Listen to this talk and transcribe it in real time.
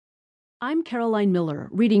I'm Caroline Miller,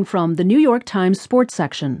 reading from the New York Times sports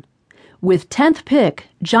section. With 10th pick,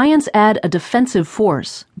 Giants add a defensive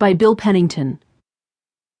force by Bill Pennington.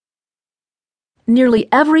 Nearly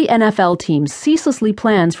every NFL team ceaselessly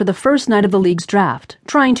plans for the first night of the league's draft,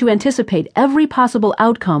 trying to anticipate every possible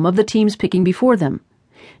outcome of the teams picking before them.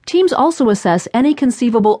 Teams also assess any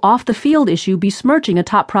conceivable off-the-field issue besmirching a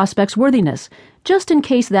top prospect's worthiness, just in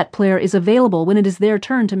case that player is available when it is their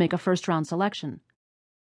turn to make a first-round selection.